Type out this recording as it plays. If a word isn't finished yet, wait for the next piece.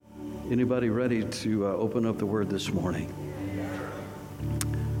Anybody ready to open up the Word this morning?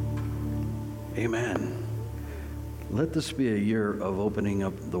 Amen. Let this be a year of opening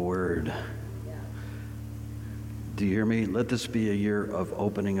up the Word. Do you hear me? Let this be a year of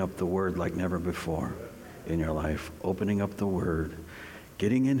opening up the Word like never before in your life. Opening up the Word,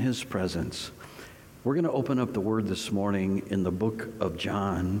 getting in His presence. We're going to open up the Word this morning in the book of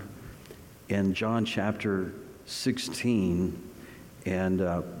John, in John chapter 16.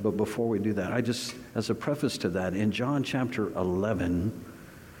 But before we do that, I just, as a preface to that, in John chapter 11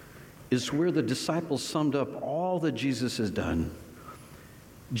 is where the disciples summed up all that Jesus has done.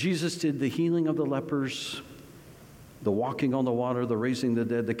 Jesus did the healing of the lepers, the walking on the water, the raising the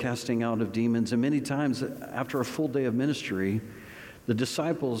dead, the casting out of demons. And many times after a full day of ministry, the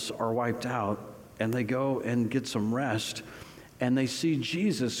disciples are wiped out and they go and get some rest and they see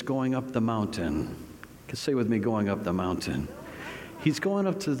Jesus going up the mountain. Say with me, going up the mountain. He's going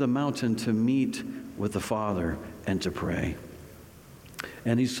up to the mountain to meet with the Father and to pray.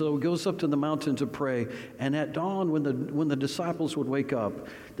 And he so goes up to the mountain to pray. And at dawn, when the disciples would wake up,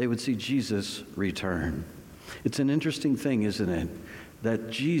 they would see Jesus return. It's an interesting thing, isn't it?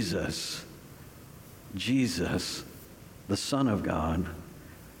 That Jesus, the Son of God,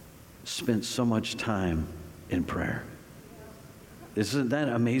 spent so much time in prayer. Isn't that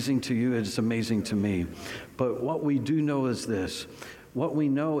amazing to you? It's amazing to me. But what we do know is this. What we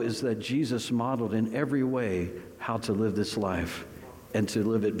know is that Jesus modeled in every way how to live this life and to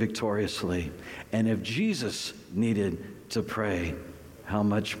live it victoriously. And if Jesus needed to pray, how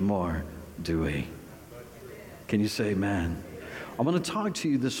much more do we? Can you say amen? I'm going to talk to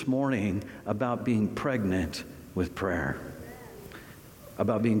you this morning about being pregnant with prayer.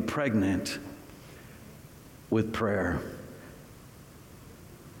 About being pregnant with prayer.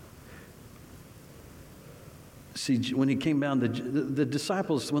 See, when he came down, the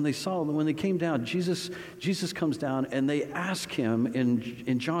disciples, when they came down, Jesus comes down and they ask him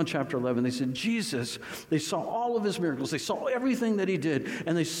in John chapter 11, they said, Jesus, they saw all of his miracles. They saw everything that he did,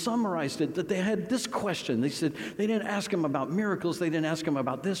 and they summarized it, that they had this question. They said, they didn't ask him about miracles. They didn't ask him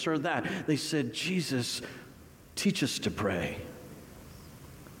about this or that. They said, Jesus, teach us to pray.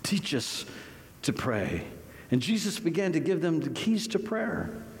 Teach us to pray. And Jesus began to give them the keys to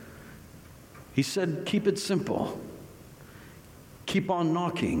prayer. He said, keep it simple. Keep on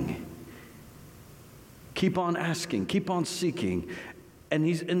knocking. Keep on asking. Keep on seeking. And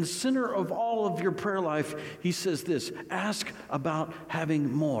he's in the center of all of your prayer life. He says this, ask about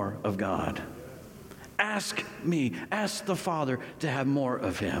having more of God. Ask me. Ask the Father to have more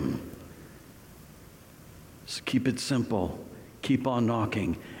of him. So keep it simple. Keep on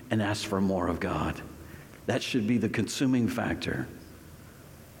knocking and ask for more of God. That should be the consuming factor.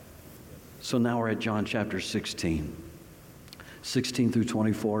 So now we're at John chapter 16. 16 through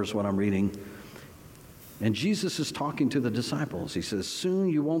 24 is what I'm reading. And Jesus is talking to the disciples. He says, soon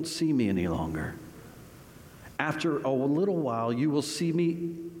you won't see me any longer. After a little while, you will see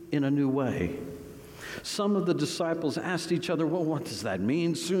me in a new way. Some of the disciples asked each other, well, what does that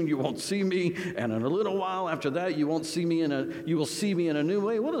mean? Soon you won't see me, and in a little while after that, you will see me in a new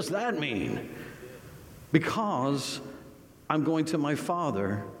way. What does that mean? Because I'm going to my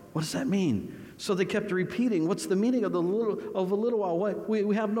Father. What does that mean? So they kept repeating, what's the meaning of a little while?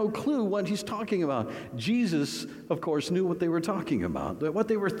 We have no clue what he's talking about. Jesus, of course, knew what they were talking about, what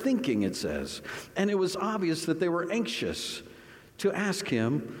they were thinking, it says. And it was obvious that they were anxious to ask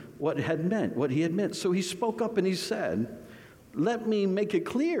him what he had meant. So he spoke up and he said, let me make it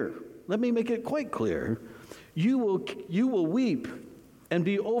clear. Let me make it quite clear. You will weep and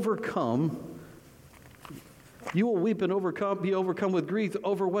be overcome. You will weep and be overcome with grief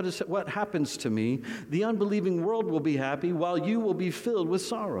over what happens to me. The unbelieving world will be happy, while you will be filled with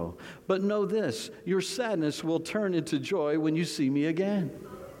sorrow. But know this, your sadness will turn into joy when you see me again.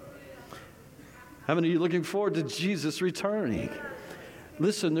 How many of you looking forward to Jesus returning?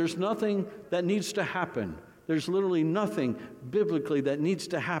 Listen, there's nothing that needs to happen. There's literally nothing biblically that needs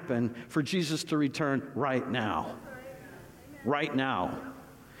to happen for Jesus to return right now. Right now.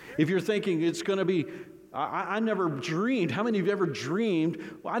 If you're thinking it's going to be, I never dreamed. How many of you ever dreamed?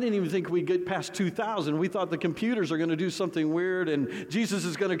 Well, I didn't even think we'd get past 2000. We thought the computers are going to do something weird and Jesus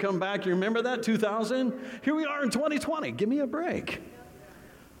is going to come back. You remember that, 2000? Here we are in 2020. Give me a break.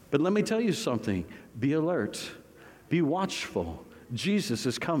 But let me tell you something. Be alert. Be watchful. Jesus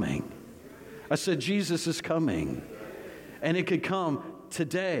is coming. I said Jesus is coming. And it could come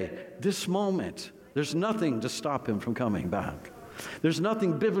today, this moment. There's nothing to stop him from coming back. There's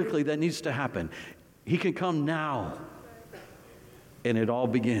nothing biblically that needs to happen. He can come now. And it all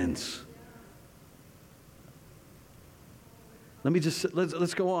begins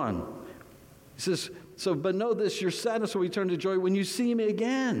Let's go on. He says, so, but know this, your sadness will return to joy when you see me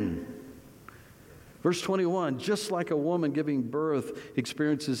again. Verse 21, just like a woman giving birth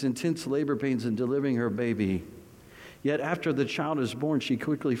experiences intense labor pains in delivering her baby, yet after the child is born, she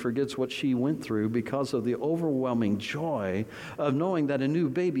quickly forgets what she went through because of the overwhelming joy of knowing that a new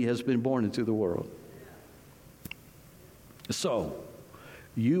baby has been born into the world. So,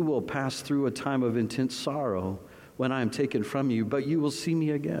 you will pass through a time of intense sorrow when I am taken from you, but you will see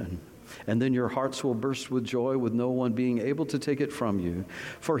me again. And then your hearts will burst with joy with no one being able to take it from you.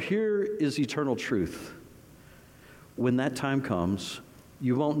 For here is eternal truth. When that time comes,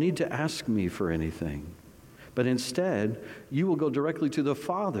 you won't need to ask me for anything, but instead, you will go directly to the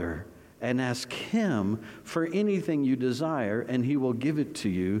Father and ask Him for anything you desire, and He will give it to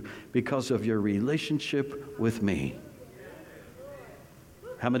you because of your relationship with me.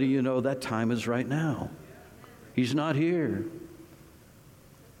 How many of you know that time is right now? He's not here.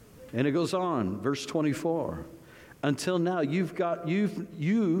 And it goes on, verse 24. Until now, you've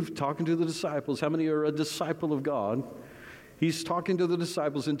talking to the disciples. How many are a disciple of God? He's talking to the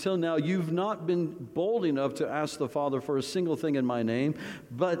disciples. Until now, you've not been bold enough to ask the Father for a single thing in my name.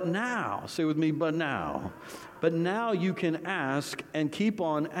 But now, say with me, but now. But now you can ask and keep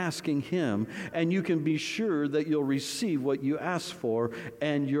on asking Him. And you can be sure that you'll receive what you ask for.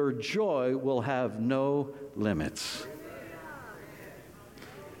 And your joy will have no limits.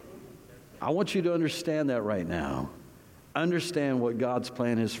 I want you to understand that right now. Understand what God's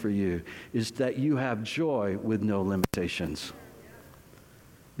plan is for you, is that you have joy with no limitations.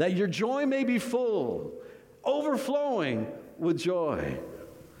 That your joy may be full, overflowing with joy.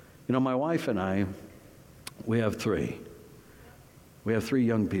 You know, my wife and I, we have three. We have three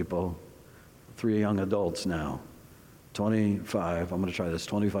young people, three young adults now. 25, I'm going to try this,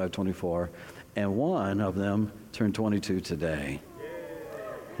 25, 24. And one of them turned 22 today.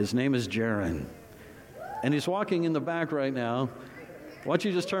 His name is Jaron. And he's walking in the back right now. Why don't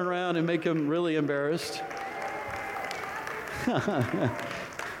you just turn around and make him really embarrassed?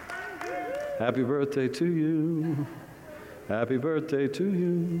 Happy birthday to you. Happy birthday to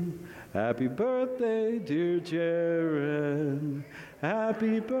you. Happy birthday, dear Jaron.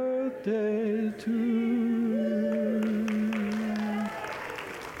 Happy birthday to you.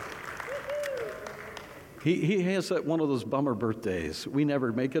 He has one of those bummer birthdays. We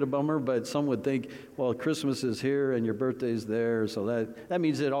never make it a bummer, but some would think, well, Christmas is here and your birthday's there, so that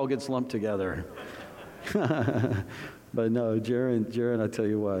means it all gets lumped together. But no, Jaron, I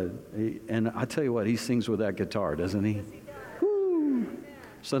tell you what, he sings with that guitar, doesn't he? Woo!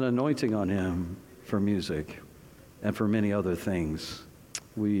 It's an anointing on him for music and for many other things.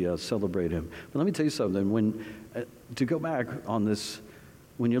 We celebrate him. But let me tell you something. To go back on this,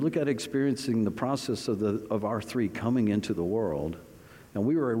 when you look at experiencing the process of our three coming into the world, and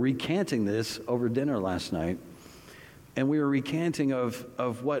we were recanting this over dinner last night, and we were recanting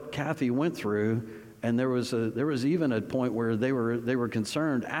of what Kathy went through, and there was even a point where they were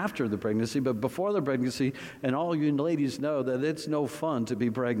concerned after the pregnancy, but before the pregnancy, and all you ladies know that it's no fun to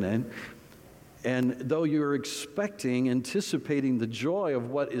be pregnant. And though you're anticipating the joy of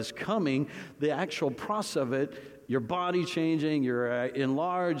what is coming, the actual process of it, your body changing, you're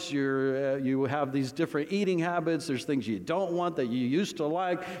enlarged, you have these different eating habits. There's things you don't want that you used to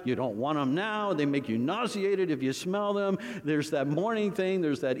like. You don't want them now. They make you nauseated if you smell them. There's that morning thing.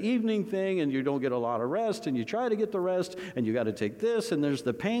 There's that evening thing, and you don't get a lot of rest, and you try to get the rest, and you got to take this, and there's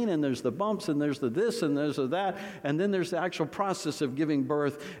the pain, and there's the bumps, and there's the this, and there's the that, and then there's the actual process of giving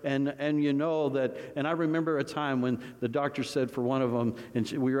birth, and you know that. And I remember a time when the doctor said for one of them, and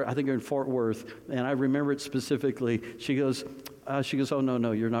we were, I think, in Fort Worth, and I remember it specifically. She goes, oh,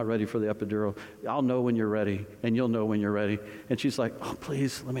 no, you're not ready for the epidural. I'll know when you're ready, and you'll know when you're ready. And she's like, oh,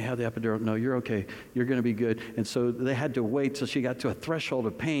 please, let me have the epidural. No, you're okay. You're going to be good. And so they had to wait till she got to a threshold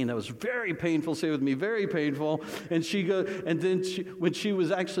of pain that was very painful. Say with me, very painful. And she goes, and then when she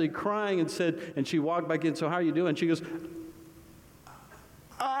was actually crying and she walked back in, so how are you doing? She goes,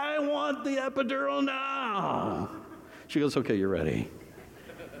 I want the epidural now. She goes, okay, you're ready.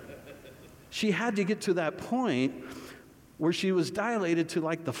 She had to get to that point where she was dilated to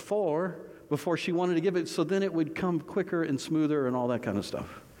like the 4 before she wanted to give it, so then it would come quicker and smoother and all that kind of stuff.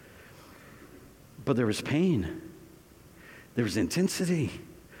 But there was pain. There was intensity.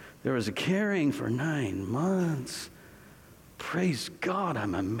 There was a caring for 9 months. Praise God,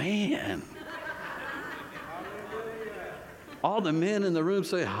 I'm a man. All the men in the room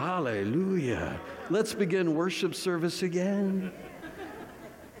say, hallelujah. Let's begin worship service again.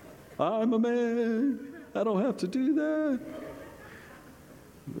 I'm a man. I don't have to do that.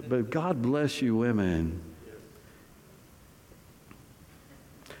 But God bless you women.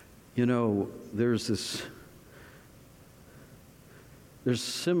 There's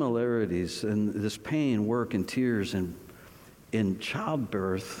similarities in this pain, work, and tears in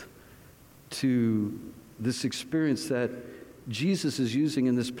childbirth to this experience that Jesus is using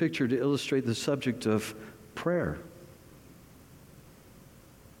in this picture to illustrate the subject of prayer.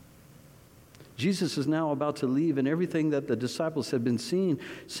 Jesus is now about to leave, and everything that the disciples had been seen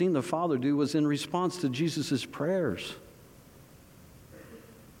the Father do was in response to Jesus' prayers.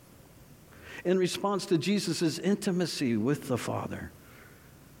 In response to Jesus' intimacy with the Father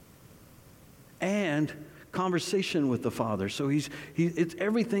and conversation with the Father. So it's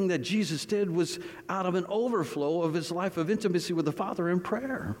everything that Jesus did was out of an overflow of his life of intimacy with the Father in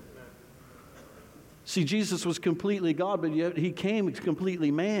prayer. See, Jesus was completely God, but yet he came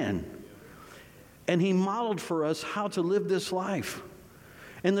completely man. And he modeled for us how to live this life.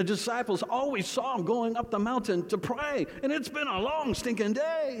 And the disciples always saw him going up the mountain to pray. And it's been a long stinking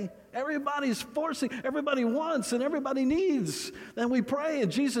day. Everybody's forcing, everybody wants, and everybody needs. Then we pray,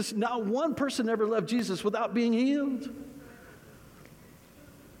 and Jesus, not one person ever left Jesus without being healed.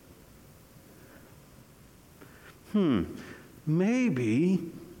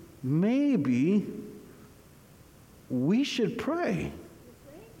 Maybe we should pray.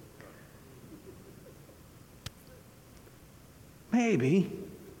 Maybe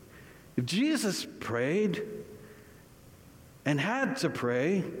if Jesus prayed and had to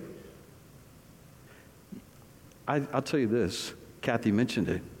pray, I'll tell you this, Kathy mentioned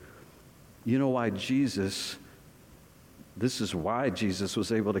it. You know why this is why Jesus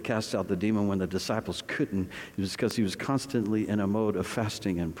was able to cast out the demon when the disciples couldn't. It was because he was constantly in a mode of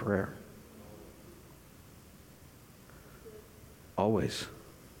fasting and prayer. Always.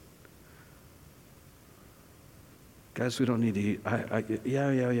 Guys, we don't need to eat. Yeah,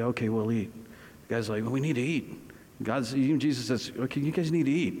 okay, we'll eat. Guys are like, well, we need to eat. Even Jesus says, okay, you guys need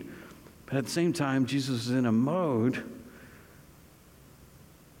to eat. But at the same time, Jesus is in a mode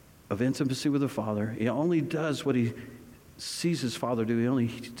of intimacy with the Father. He only does what he sees his Father do. He only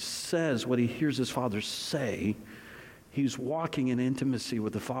says what he hears his Father say. He's walking in intimacy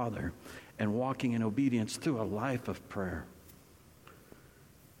with the Father and walking in obedience through a life of prayer.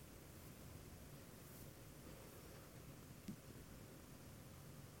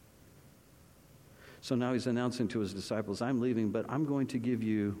 So now he's announcing to his disciples, I'm leaving, but I'm going to give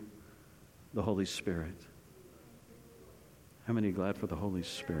you the Holy Spirit. How many are glad for the Holy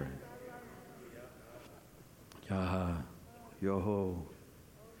Spirit? Yah, Yoho,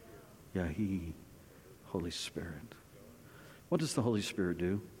 Yahi, Holy Spirit. What does the Holy Spirit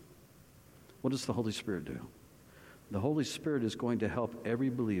do? What does the Holy Spirit do? The Holy Spirit is going to help every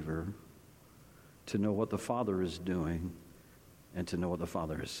believer to know what the Father is doing and to know what the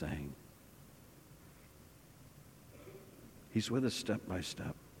Father is saying. He's with us step by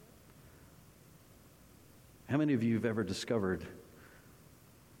step. How many of you have ever discovered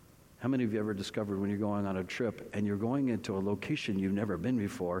when you're going on a trip and you're going into a location you've never been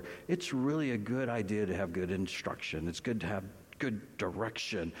before, it's really a good idea to have good instruction. It's good to have good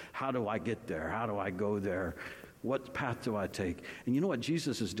direction. How do I get there? How do I go there? What path do I take? And you know what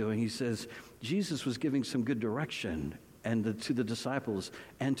Jesus is doing? He says, Jesus was giving some good direction to the disciples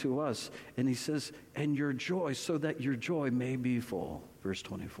and to us. And he says, and your joy, so that your joy may be full. Verse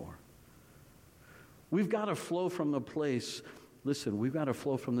 24. We've got to flow from the place, we've got to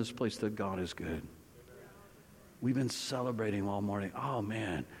flow from this place that God is good. We've been celebrating all morning. Oh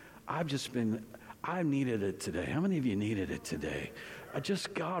man, I needed it today. How many of you needed it today?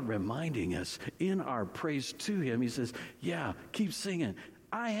 Just God reminding us in our praise to him. He says, yeah, keep singing.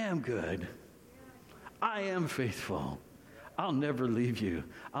 I am good. I am faithful. I'll never leave you.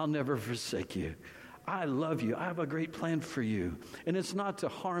 I'll never forsake you. I love you. I have a great plan for you. And it's not to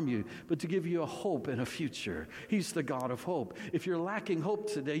harm you, but to give you a hope and a future. He's the God of hope. If you're lacking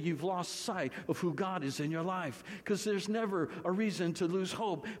hope today, you've lost sight of who God is in your life. Because there's never a reason to lose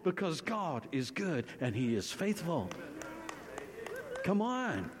hope, because God is good and he is faithful. Come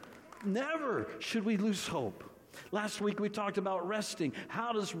on. Never should we lose hope. Last week we talked about resting.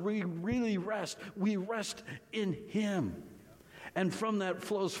 How does we really rest? We rest in him. And from that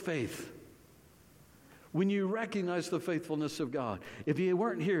flows faith. When you recognize the faithfulness of God. If you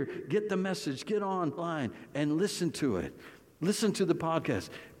weren't here, get the message, get online and listen to it. Listen to the podcast.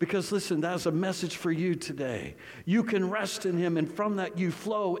 Because listen, that's a message for you today. You can rest in him, and from that you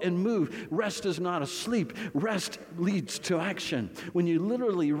flow and move. Rest is not a sleep. Rest leads to action. When you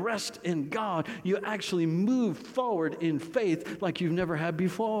literally rest in God, you actually move forward in faith like you've never had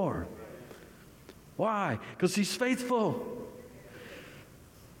before. Why? Because he's faithful.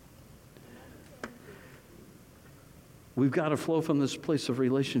 We've got to flow from this place of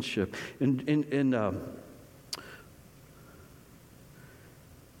relationship. In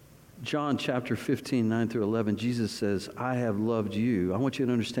John chapter 15, 9 through 11, Jesus says, I have loved you. I want you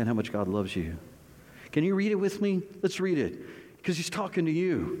to understand how much God loves you. Can you read it with me? Let's read it. Because he's talking to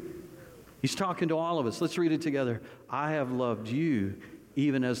you. He's talking to all of us. Let's read it together. I have loved you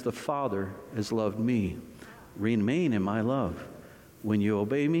even as the Father has loved me. Remain in my love. When you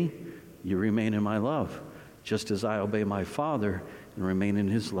obey me, you remain in my love, just as I obey my Father and remain in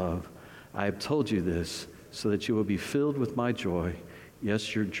his love. I have told you this so that you will be filled with my joy.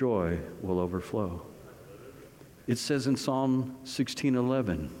 Yes, your joy will overflow. It says in Psalm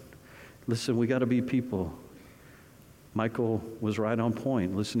 16:11, listen, we got to be people. Michael was right on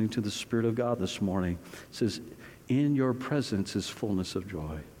point, listening to the Spirit of God this morning. It says, in your presence is fullness of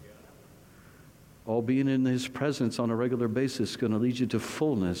joy. All being in his presence on a regular basis is going to lead you to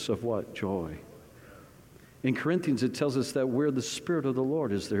fullness of what? Joy. In Corinthians, it tells us that where the Spirit of the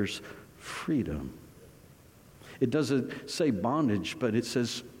Lord is, there's freedom. It doesn't say bondage, but it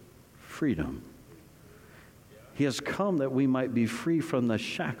says freedom. He has come that we might be free from the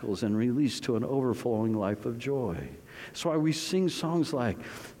shackles and released to an overflowing life of joy. That's why we sing songs like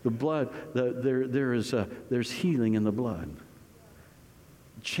the blood, there's healing in the blood.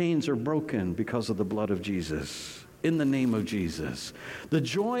 Chains are broken because of the blood of Jesus. In the name of Jesus. The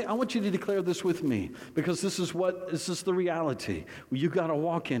joy, I want you to declare this with me, because this is the reality. You got to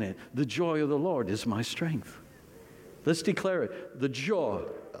walk in it. The joy of the Lord is my strength. Let's declare it. The joy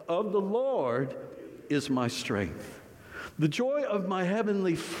of the Lord is my strength. The joy of my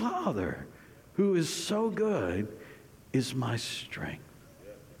heavenly Father, who is so good, is my strength.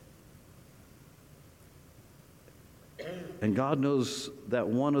 And God knows that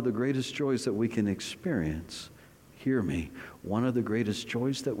one of the greatest joys that we can experience, hear me, one of the greatest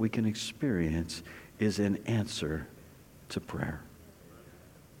joys that we can experience is an answer to prayer.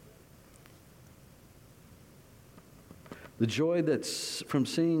 The joy that's from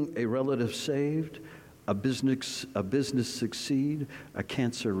seeing a relative saved, a business succeed, a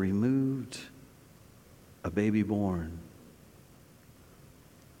cancer removed, a baby born.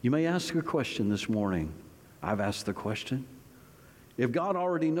 You may ask a question this morning. I've asked the question. If God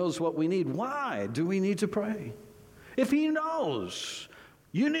already knows what we need, why do we need to pray? If he knows,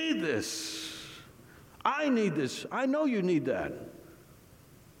 you need this. I need this. I know you need that.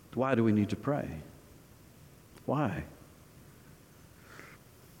 Why do we need to pray? Why?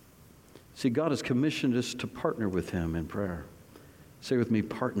 See, God has commissioned us to partner with him in prayer. Say with me,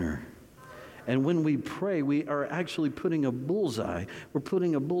 partner. And when we pray, we are actually putting a bullseye. We're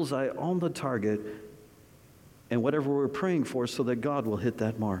putting a bullseye on the target and whatever we're praying for so that God will hit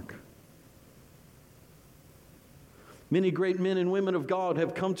that mark. Many great men and women of God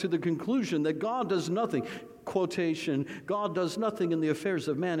have come to the conclusion that God does nothing, quotation, God does nothing in the affairs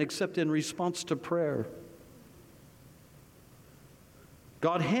of man except in response to prayer.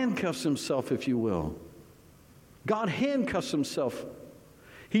 God handcuffs himself, if you will. God handcuffs himself.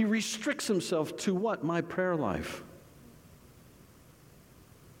 He restricts himself to what? My prayer life.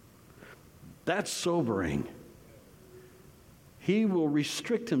 That's sobering. He will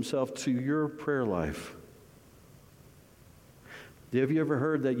restrict himself to your prayer life. Have you ever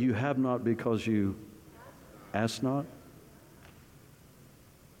heard that you have not because you ask not?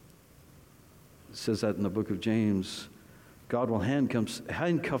 It says that in the book of James. God will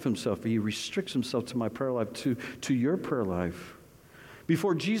handcuff himself. He restricts himself to my prayer life, to your prayer life.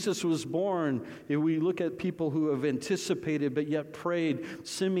 Before Jesus was born, if we look at people who have anticipated but yet prayed,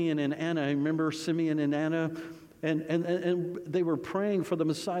 Simeon and Anna. I remember Simeon and Anna, and they were praying for the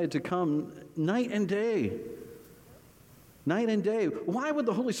Messiah to come night and day. Night and day. Why would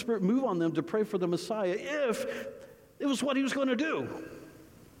the Holy Spirit move on them to pray for the Messiah if it was what he was going to do?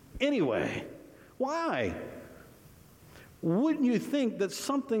 Anyway, why? Wouldn't you think that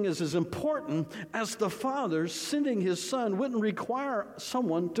something as important as the Father sending his Son wouldn't require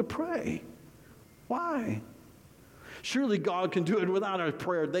someone to pray? Why? Surely God can do it without a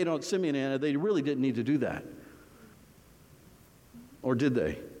prayer. Simeon and Anna, they really didn't need to do that. Or did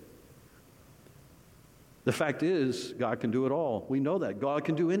they? The fact is, God can do it all. We know that. God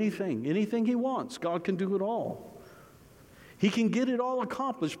can do anything. Anything he wants, God can do it all. He can get it all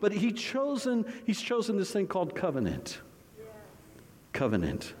accomplished, but he's chosen this thing called covenant.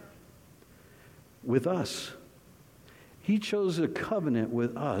 Covenant with us. He chose a covenant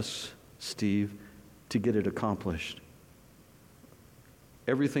with us, Steve, to get it accomplished.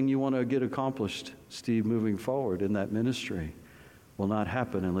 Everything you want to get accomplished, Steve, moving forward in that ministry will not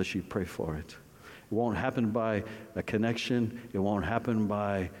happen unless you pray for it. It won't happen by a connection. It won't happen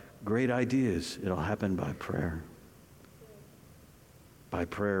by great ideas. It'll happen by prayer. by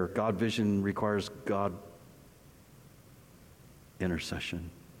prayer. God vision requires God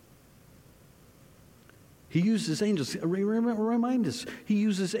intercession. He uses angels. Remind us, he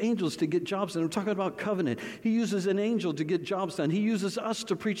uses angels to get jobs done. I'm talking about covenant. He uses an angel to get jobs done. He uses us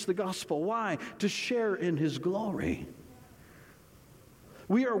to preach the gospel. Why? To share in his glory.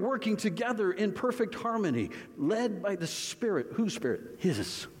 We are working together in perfect harmony, led by the Spirit. Whose Spirit?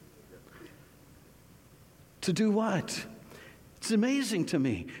 His. To do what? It's amazing to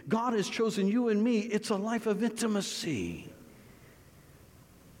me. God has chosen you and me. It's a life of intimacy.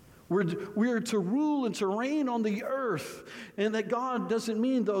 We're to rule and to reign on the earth. And that God doesn't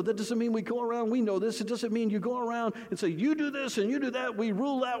mean, though, that doesn't mean we go around, we know this, it doesn't mean you go around and say, you do this and you do that, we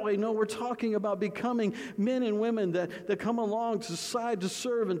rule that way. No, we're talking about becoming men and women that come along to side to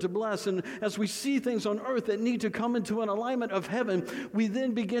serve and to bless. And as we see things on earth that need to come into an alignment of heaven, we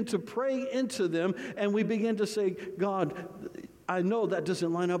then begin to pray into them and we begin to say, God, I know that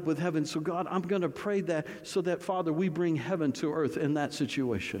doesn't line up with heaven, so God, I'm going to pray that so that, Father, we bring heaven to earth in that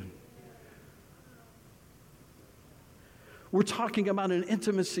situation. We're talking about an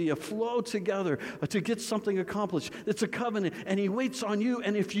intimacy, a flow together to get something accomplished. It's a covenant, and he waits on you,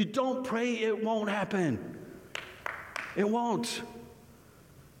 and if you don't pray, it won't happen. It won't.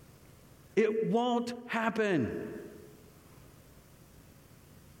 It won't happen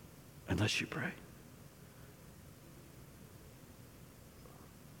unless you pray.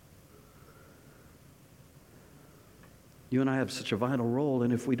 You and I have such a vital role,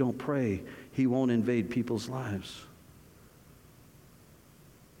 and if we don't pray, he won't invade people's lives.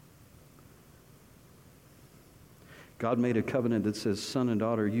 God made a covenant that says, son and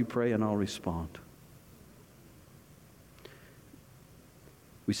daughter, you pray and I'll respond.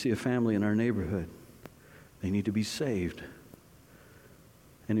 We see a family in our neighborhood. They need to be saved.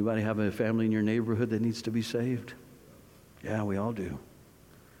 Anybody have a family in your neighborhood that needs to be saved? Yeah, we all do.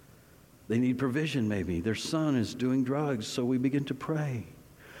 They need provision maybe. Their son is doing drugs, so we begin to pray.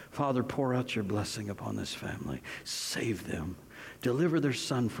 Father, pour out your blessing upon this family. Save them. Deliver their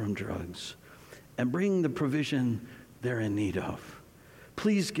son from drugs. And bring the provision they're in need of.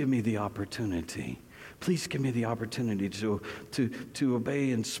 Please give me the opportunity. Please give me the opportunity to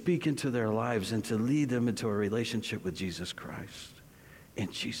obey and speak into their lives and to lead them into a relationship with Jesus Christ.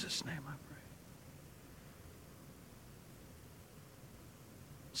 In Jesus' name I pray.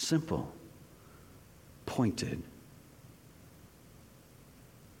 Simple, pointed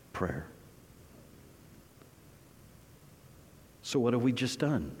prayer. So what have we just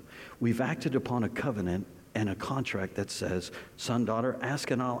done? We've acted upon a covenant and a contract that says, son, daughter, ask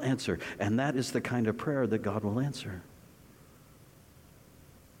and I'll answer. And that is the kind of prayer that God will answer.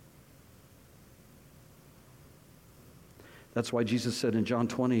 That's why Jesus said in John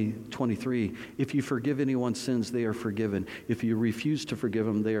 20:23, if you forgive anyone's sins, they are forgiven. If you refuse to forgive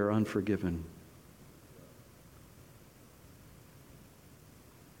them, they are unforgiven.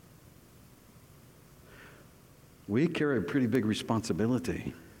 We carry a pretty big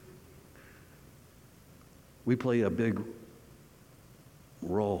responsibility. We play a big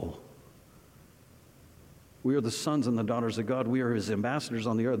role. We are the sons and the daughters of God. We are his ambassadors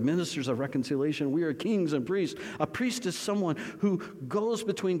on the earth, ministers of reconciliation. We are kings and priests. A priest is someone who goes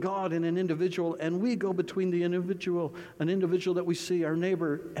between God and an individual, and we go between an individual that we see, our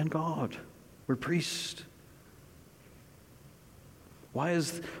neighbor, and God. We're priests. Why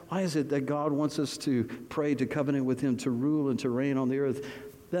is it that God wants us to pray, to covenant with him, to rule and to reign on the earth?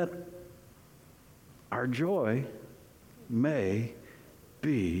 That our joy may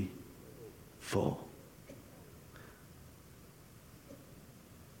be full.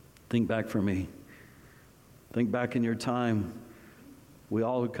 Think back for me. Think back in your time. We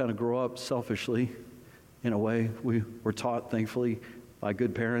all kind of grow up selfishly in a way. We were taught, thankfully, by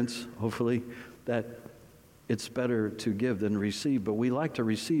good parents, hopefully, that it's better to give than receive, but we like to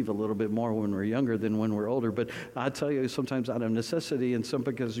receive a little bit more when we're younger than when we're older. But I tell you, sometimes out of necessity and some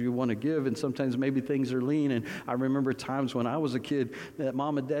because you want to give, and sometimes maybe things are lean. And I remember times when I was a kid that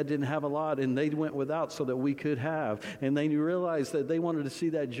mom and dad didn't have a lot and they went without so that we could have. And they realized that they wanted to see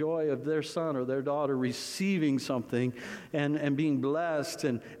that joy of their son or their daughter receiving something and being blessed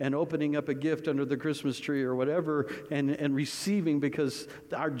and opening up a gift under the Christmas tree or whatever and receiving, because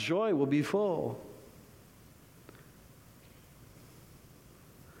our joy will be full.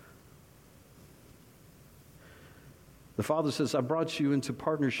 The Father says, I brought you into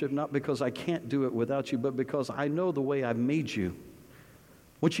partnership not because I can't do it without you, but because I know the way I've made you.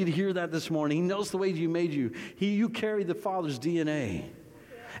 I want you to hear that this morning. He knows the way you made you. You carry the Father's DNA.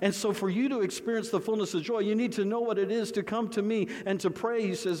 And so for you to experience the fullness of joy, you need to know what it is to come to me and to pray,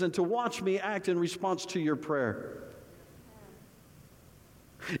 he says, and to watch me act in response to your prayer.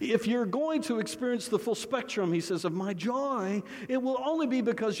 If you're going to experience the full spectrum, he says, of my joy, it will only be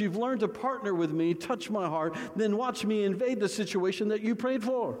because you've learned to partner with me, touch my heart, then watch me invade the situation that you prayed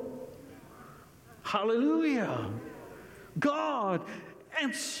for. Hallelujah. God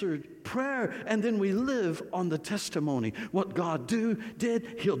answered prayer, and then we live on the testimony. What God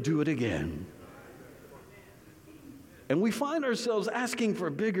did, he'll do it again. And we find ourselves asking for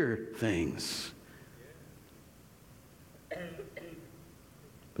bigger things.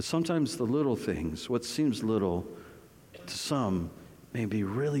 But sometimes the little things, what seems little to some, may be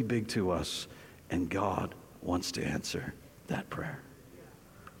really big to us, and God wants to answer that prayer.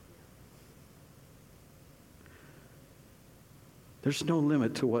 There's no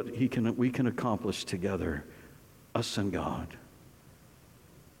limit to what we can accomplish together, us and God.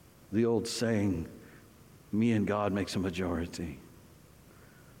 The old saying, me and God makes a majority.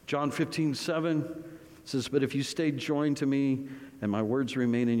 John 15:7 says, but if you stay joined to me and my words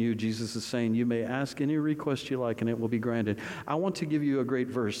remain in you, Jesus is saying, you may ask any request you like and it will be granted. I want to give you a great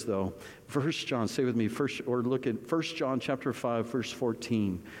verse though. 1 John, say with me, look at 1 John chapter 5, verse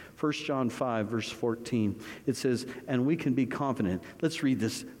 14. 1 John 5, verse 14. It says, and we can be confident. Let's read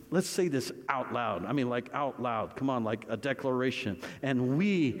this. Let's say this out loud. I mean, like out loud. Come on, like a declaration. And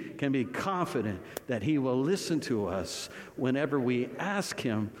we can be confident that he will listen to us whenever we ask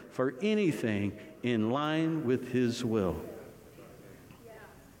him for anything in line with his will.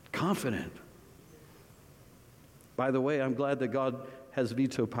 Confident. By the way, I'm glad that God has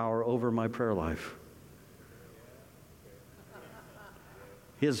veto power over my prayer life.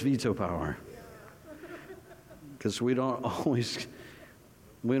 He has veto power. Because we don't always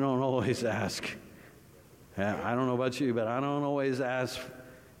ask. I don't know about you, but I don't always ask.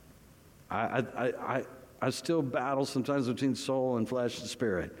 I still battle sometimes between soul and flesh and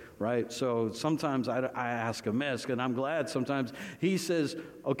spirit, right? So sometimes I ask amiss, and I'm glad sometimes he says,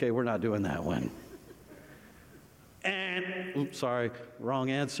 okay, we're not doing that one. And, oops, sorry,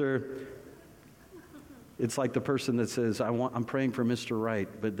 wrong answer. It's like the person that says, I'm praying for Mr. Right,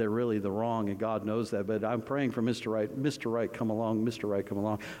 but they're really the wrong, and God knows that, but I'm praying for Mr. Right. Mr. Right, come along. Mr. Right, come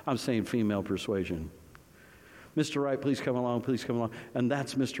along. I'm saying female persuasion. Mr. Right, please come along, please come along. And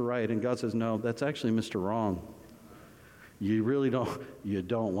that's Mr. Right. And God says, no, that's actually Mr. Wrong. You really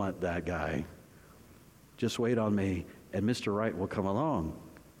don't want that guy. Just wait on me, and Mr. Right will come along.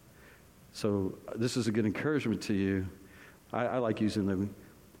 So this is a good encouragement to you. I like using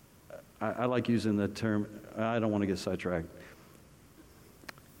the term, I don't want to get sidetracked.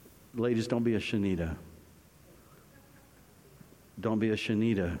 Ladies, don't be a Shanita. Don't be a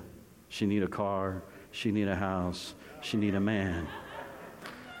Shanita. She need a car. She need a house. She need a man.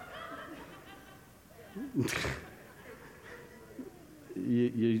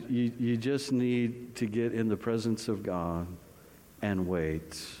 You just need to get in the presence of God and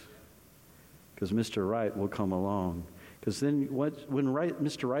wait. Because Mr. Right will come along. Because then when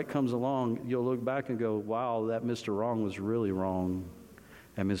Mr. Right comes along, you'll look back and go, wow, that Mr. Wrong was really wrong.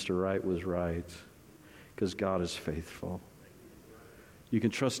 And Mr. Right was right. Because God is faithful. You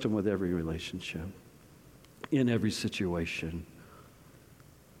can trust him with every relationship. In every situation.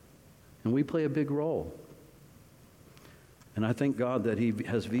 And we play a big role. And I thank God that he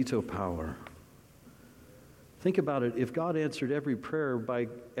has veto power. Think about it. If God answered every prayer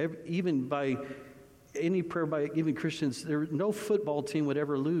even Christians, no football team would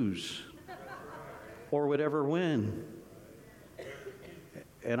ever lose or would ever win.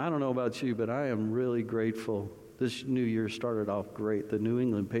 And I don't know about you, but I am really grateful. This new year started off great. The New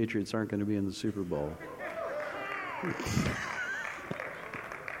England Patriots aren't going to be in the Super Bowl.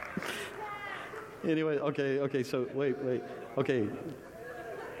 Anyway, okay, so wait. Okay,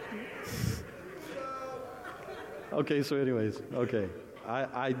 so anyways,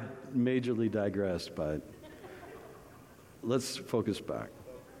 I majorly digressed, but let's focus back.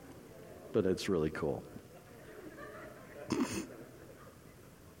 But it's really cool.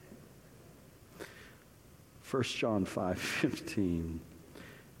 1 John 5:15,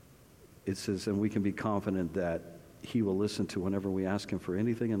 it says, and we can be confident that he will listen to whenever we ask him for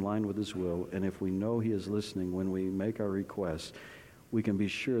anything in line with his will. And if we know he is listening when we make our requests, we can be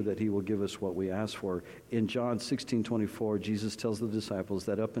sure that he will give us what we ask for. In John 16:24, Jesus tells the disciples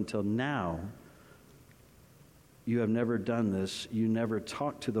that up until now, you have never done this. You never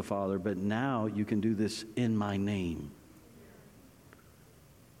talked to the Father, but now you can do this in my name.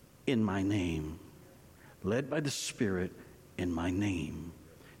 In my name. Led by the Spirit in my name.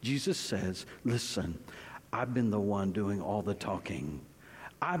 Jesus says, listen, I've been the one doing all the talking.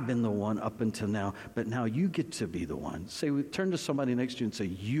 I've been the one up until now, but now you get to be the one. Turn to somebody next to you and say,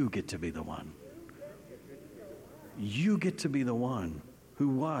 you get to be the one. You get to be the one Who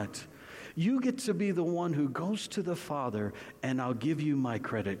what? You get to be the one who goes to the Father, and I'll give you my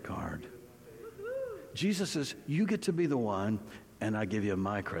credit card. Jesus says, you get to be the one, and I give you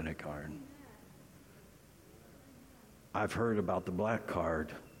my credit card. I've heard about the black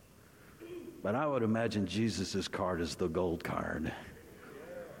card, but I would imagine Jesus' card is the gold card.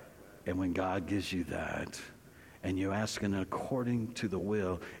 And when God gives you that, and you ask it according to the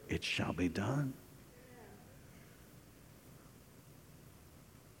will, it shall be done.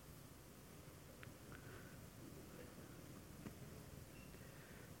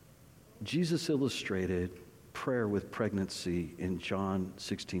 Jesus illustrated prayer with pregnancy in John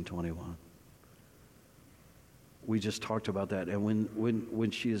 16:21. We just talked about that. And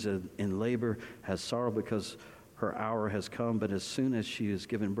when she is in labor, has sorrow because her hour has come, but as soon as she has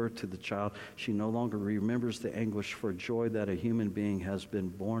given birth to the child, she no longer remembers the anguish for joy that a human being has been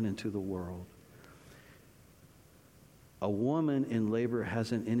born into the world. A woman in labor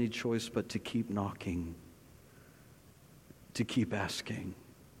hasn't any choice but to keep knocking, to keep asking.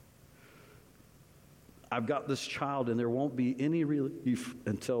 I've got this child, and there won't be any relief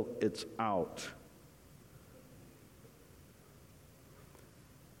until it's out.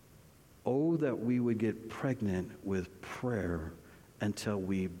 Oh, that we would get pregnant with prayer until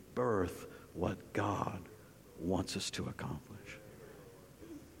we birth what God wants us to accomplish.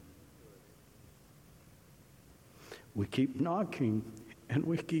 We keep knocking and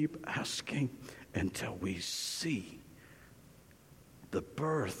we keep asking until we see the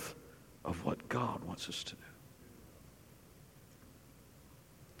birth of what God wants us to do.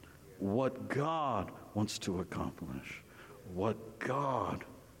 What God wants to accomplish. What God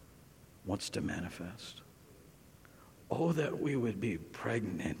wants to manifest. Oh, that we would be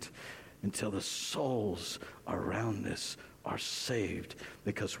pregnant until the souls around us are saved,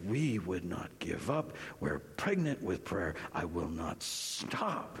 because we would not give up. We're pregnant with prayer. I will not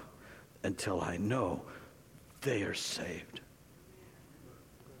stop until I know they are saved.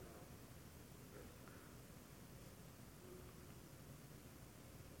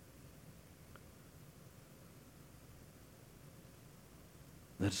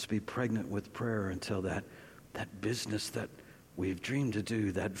 Let us be pregnant with prayer until that business that we've dreamed to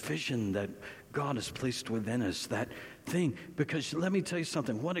do, that vision that God has placed within us, that thing. Because let me tell you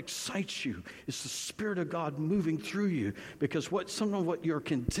something, what excites you is the Spirit of God moving through you. Because some of what you're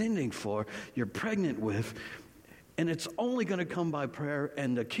contending for, you're pregnant with. And it's only going to come by prayer,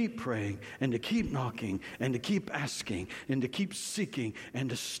 and to keep praying and to keep knocking and to keep asking and to keep seeking and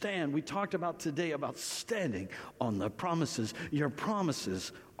to stand. We talked about today about standing on the promises. Your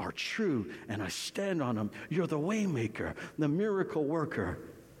promises are true, and I stand on them. You're the way maker, the miracle worker,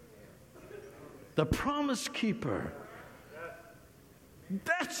 the promise keeper.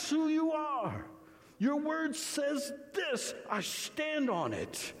 That's who you are. Your word says this. I stand on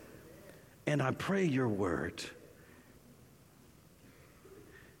it, and I pray your word.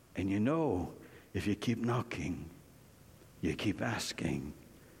 And you know, if you keep knocking, you keep asking,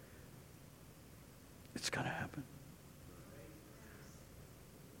 it's going to happen.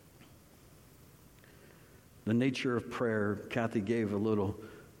 The nature of prayer, Kathy gave a little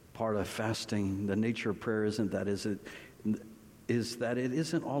part of fasting. The nature of prayer is that it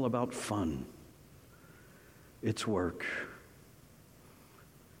isn't all about fun. It's work.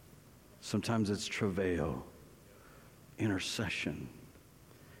 Sometimes it's travail, intercession.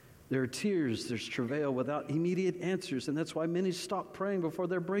 There are tears, there's travail without immediate answers, and that's why many stop praying before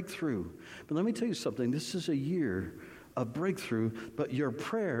their breakthrough. But let me tell you something, this is a year of breakthrough, but your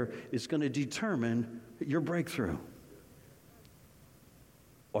prayer is going to determine your breakthrough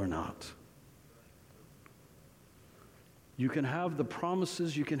or not. You can have the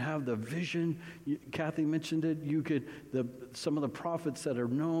promises, you can have the vision. Kathy mentioned it. Some of the prophets that are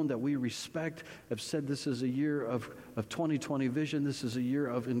known, that we respect, have said this is a year of 2020 vision. This is a year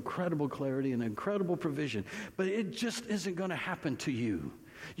of incredible clarity and incredible provision. But it just isn't going to happen to you.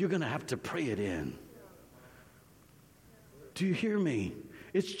 You're going to have to pray it in. Do you hear me?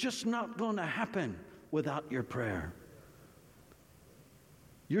 It's just not going to happen without your prayer.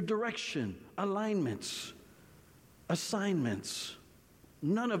 Your direction, alignments, assignments,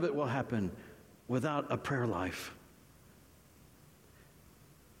 none of it will happen without a prayer life.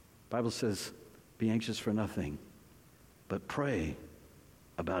 The Bible says, be anxious for nothing, but pray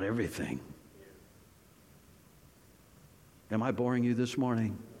about everything. Am I boring you this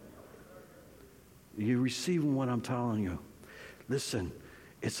morning? Are you receiving what I'm telling you? Listen,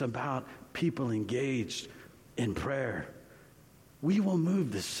 it's about people engaged in prayer. We will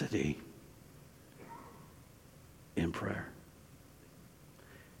move this city in prayer.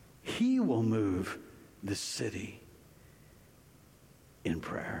 He will move the city in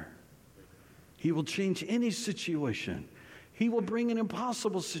prayer. He will change any situation. He will bring an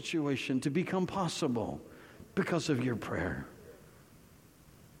impossible situation to become possible because of your prayer.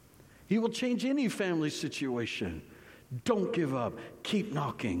 He will change any family situation. Don't give up. Keep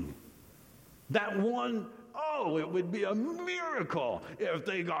knocking. That one, it would be a miracle if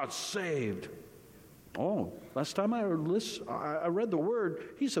they got saved. Oh, last time I read the word,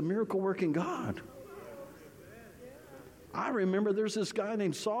 he's a miracle-working God. I remember there's this guy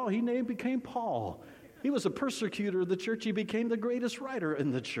named Saul. He became Paul. He was a persecutor of the church. He became the greatest writer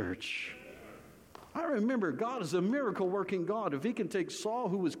in the church. I remember God is a miracle-working God. If he can take Saul,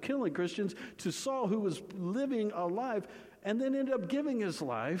 who was killing Christians, to Saul, who was living a life, and then ended up giving his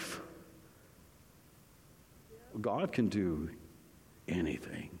life, God can do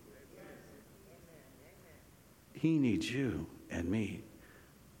anything. He needs you and me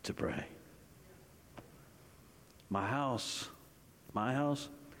to pray. My house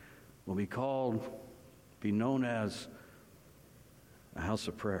will be known as a house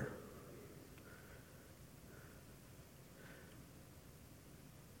of prayer.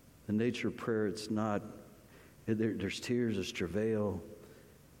 The nature of prayer, there's tears, there's travail,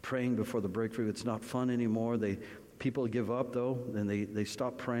 praying before the breakthrough. It's not fun anymore. People give up, though, and they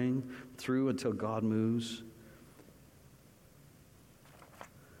stop praying through until God moves.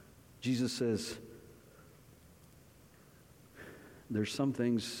 Jesus says, there's some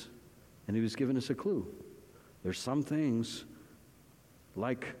things, and he was giving us a clue. There's some things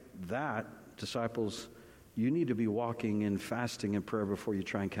like that, disciples, you need to be walking in fasting and prayer before you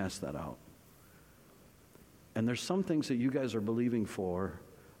try and cast that out. And there's some things that you guys are believing for,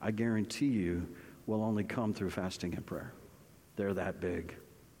 I guarantee you, will only come through fasting and prayer. They're that big.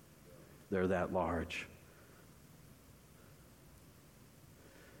 They're that large.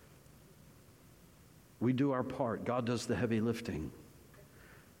 We do our part. God does the heavy lifting.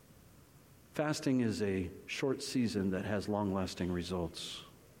 Fasting is a short season that has long-lasting results.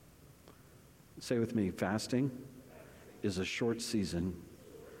 Say with me, fasting is a short season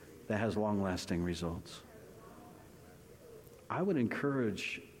that has long-lasting results. I would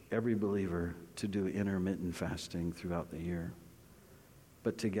encourage every believer to do intermittent fasting throughout the year.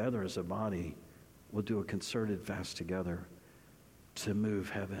 But together as a body, we'll do a concerted fast together to move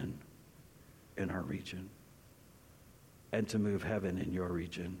heaven in our region and to move heaven in your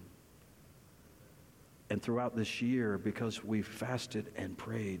region. And throughout this year, because we've fasted and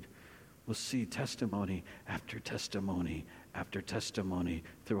prayed, we'll see testimony after testimony after testimony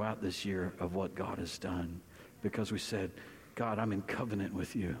throughout this year of what God has done. Because we said, God, I'm in covenant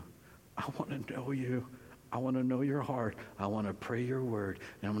with you. I want to know you. I want to know your heart. I want to pray your word.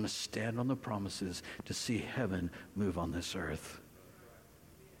 And I'm going to stand on the promises to see heaven move on this earth.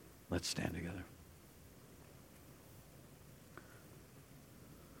 Let's stand together.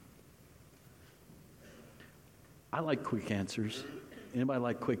 I like quick answers. Anybody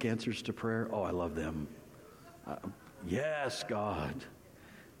like quick answers to prayer? Oh, I love them. Yes, God.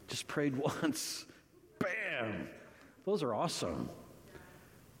 Just prayed once. Bam. Those are awesome.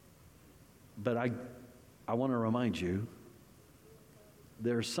 But I want to remind you,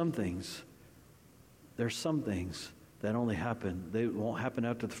 there are some things that only happen. They won't happen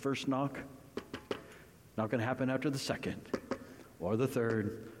after the first knock. Not going to happen after the second, or the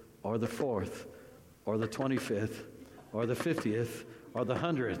third, or the fourth, or the 25th, or the 50th, or the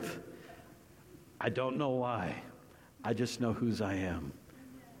 100th. I don't know why. I just know whose I am.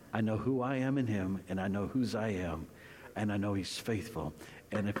 I know who I am in him, and I know whose I am, and I know he's faithful.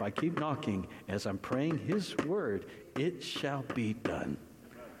 And if I keep knocking as I'm praying his word, it shall be done.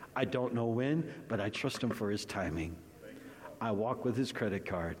 I don't know when, but I trust him for his timing. I walk with his credit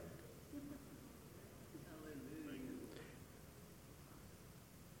card.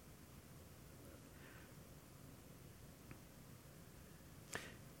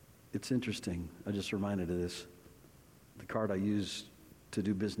 It's interesting. I just reminded of this. The card I use to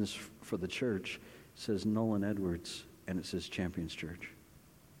do business for the church says Nolan Edwards, and it says Champions Church.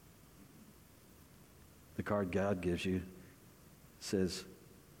 The card God gives you says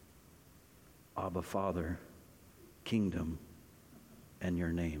Abba Father, Kingdom, and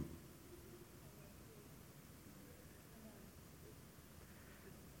your name.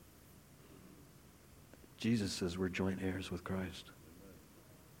 Jesus says we're joint heirs with Christ.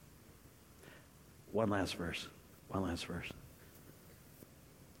 One last verse.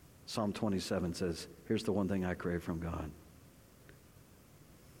 Psalm 27 says, here's the one thing I crave from God.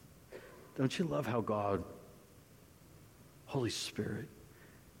 Don't you love how God, Holy Spirit,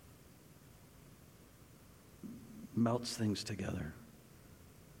 melts things together?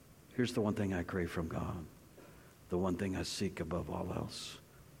 Here's the one thing I crave from God. the one thing I seek above all else.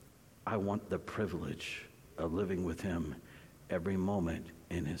 I want the privilege of living with him every moment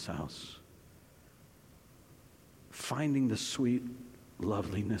in his house. Finding the sweet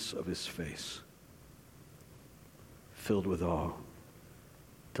loveliness of his face, filled with awe,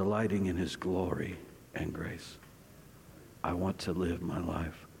 delighting in his glory and grace. I want to live my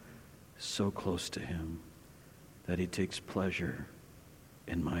life so close to him that he takes pleasure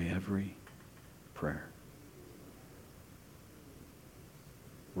in my every prayer.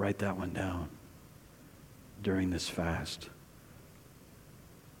 Write that one down during this fast.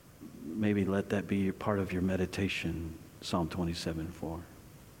 Maybe let that be part of your meditation, Psalm 27:4.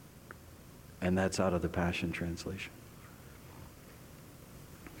 And that's out of the Passion Translation.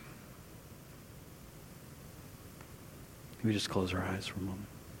 Can we just close our eyes for a moment?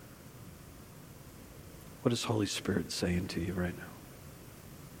 What is Holy Spirit saying to you right now?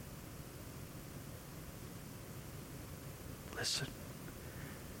 Listen.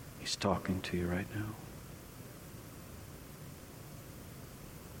 He's talking to you right now.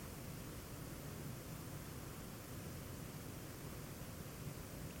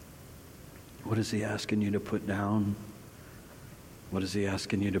 What is he asking you to put down? What is he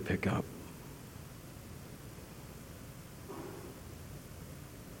asking you to pick up?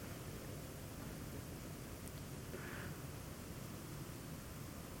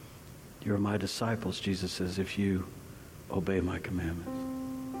 You're my disciples, Jesus says, if you obey my commandments.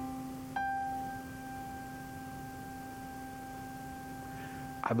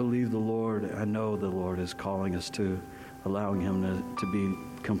 I believe the Lord, I know the Lord is calling us to allowing him to be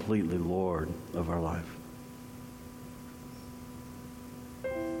completely Lord of our life.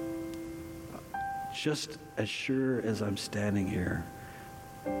 Just as sure as I'm standing here,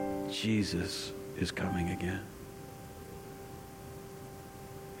 Jesus is coming again.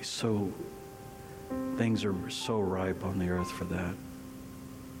 Things are so ripe on the earth for that.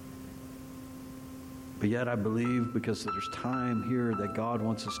 But yet I believe, because there's time here that God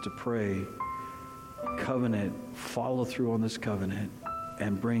wants us to pray, covenant, follow through on this covenant,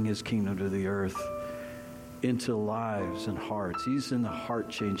 and bring his kingdom to the earth, into lives and hearts. He's in the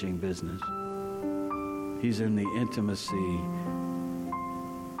heart-changing business. He's in the intimacy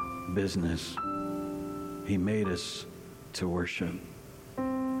business. He made us to worship,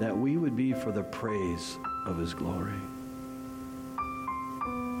 that we would be for the praise of his glory.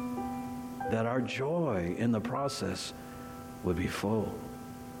 That our joy in the process would be full.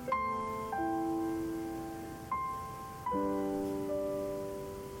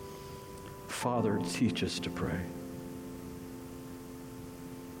 Father, teach us to pray.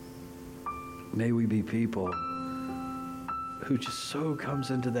 May we be people who just so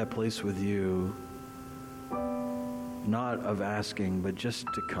comes into that place with you, not of asking, but just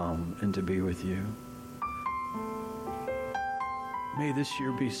to come and to be with you. May this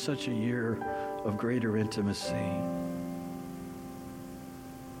year be such a year of greater intimacy.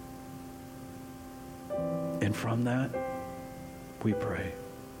 And from that, we pray.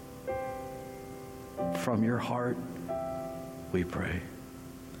 From your heart, we pray.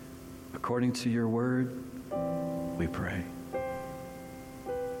 According to your word, we pray.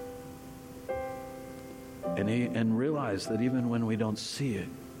 And realize that even when we don't see it,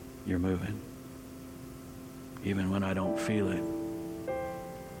 you're moving. Even when I don't feel it,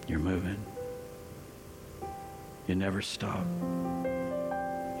 you're moving. You never stop.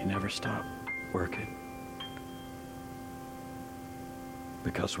 You never stop working.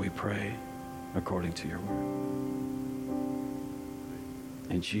 Because we pray according to your word.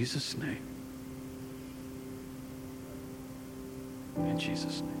 In Jesus' name. In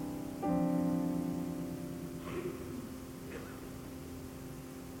Jesus' name.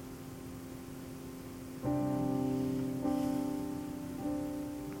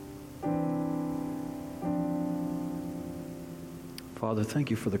 Father, thank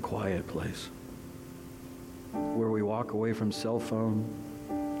you for the quiet place where we walk away from cell phone,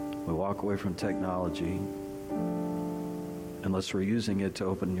 we walk away from technology, unless we're using it to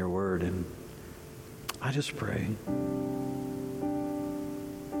open your word. And I just pray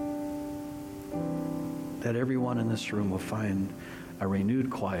that everyone in this room will find a renewed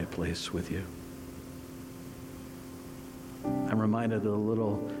quiet place with you. I'm reminded of the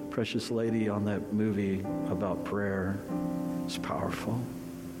little precious lady on that movie about prayer. It's powerful.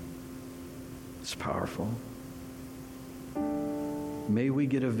 It's powerful. May we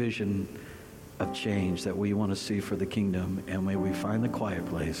get a vision of change that we want to see for the kingdom, and may we find the quiet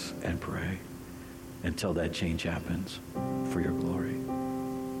place and pray until that change happens for your glory.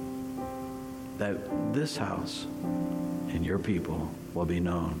 That this house and your people will be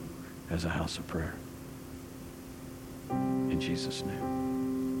known as a house of prayer. In Jesus' name.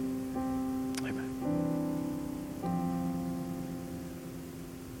 Amen.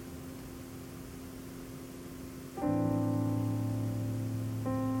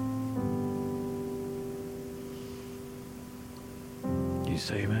 You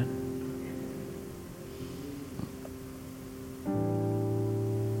say amen?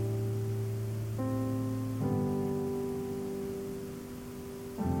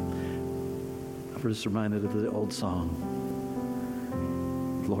 I'm just reminded of the old song.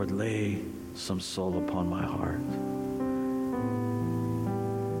 Lord, lay some soul upon my heart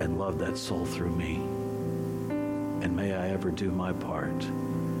and love that soul through me. And may I ever do my part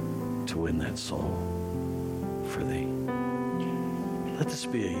to win that soul for thee. Let this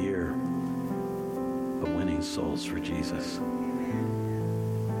be a year of winning souls for Jesus.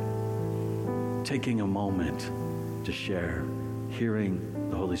 Taking a moment to share, hearing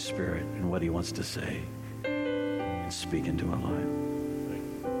the Holy Spirit and what he wants to say, and speak into our life.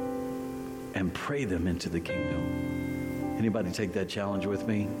 And pray them into the kingdom. Anybody take that challenge with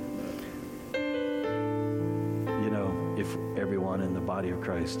me? You know, if everyone in the body of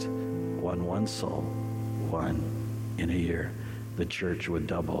Christ won one soul, one in a year, the church would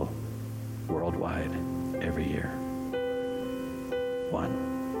double worldwide every year. One.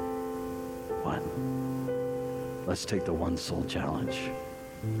 Let's take the one soul challenge.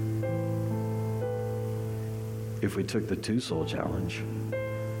 If we took the 2 soul challenge,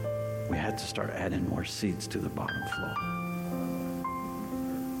 we had to start adding more seats to the bottom floor.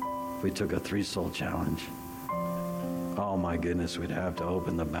 If we took a 3 soul challenge, oh my goodness, we'd have to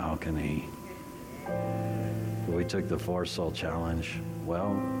open the balcony. If we took the 4 soul challenge,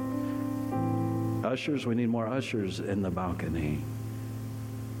 well, ushers, we need more ushers in the balcony.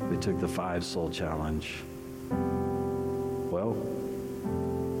 If we took the 5 soul challenge, well,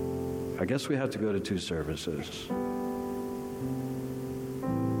 I guess we have to go to 2 services.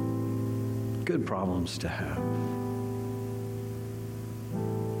 Good problems to have.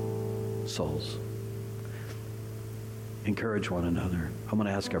 Souls. Encourage one another. I'm going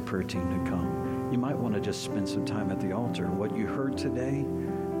to ask our prayer team to come. You might want to just spend some time at the altar. What you heard today,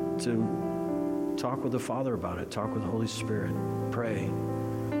 to talk with the Father about it. Talk with the Holy Spirit. Pray.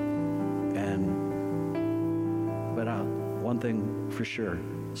 But one thing for sure,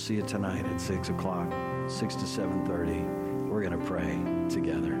 see you tonight at 6 o'clock, 6 to 7:30. We're going to pray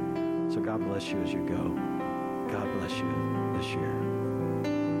together. So God bless you as you go. God bless you this year.